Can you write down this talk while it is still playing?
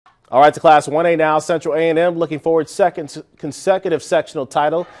All right, to Class 1A now. Central A&M looking forward second consecutive sectional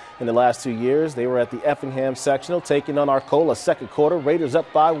title in the last 2 years. They were at the Effingham sectional taking on Arcola. Second quarter, Raiders up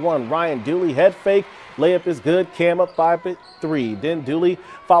by 1. Ryan Dooley head fake. Layup is good. Cam up by 3. Then Dooley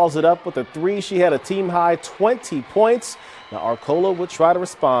follows it up with a 3. She had a team high 20 points. Now Arcola would try to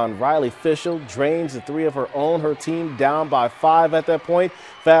respond. Riley Fischel drains the 3 of her own. Her team down by 5 at that point.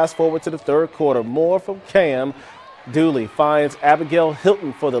 Fast forward to the third quarter. More from Cam. Dooley finds Abigail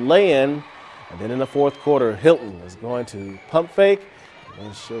Hilton for the lay-in. And then in the fourth quarter, Hilton is going to pump fake.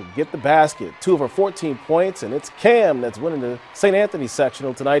 And she'll get the basket. 2 of her 14 points. And it's Cam that's winning the St. Anthony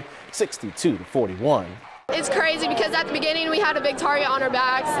sectional tonight, 62-41. It's crazy because at the beginning we had a big target on our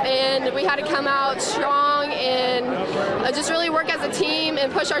backs and we had to come out strong and just really work as a team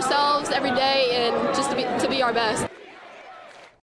and push ourselves every day and just to be our best.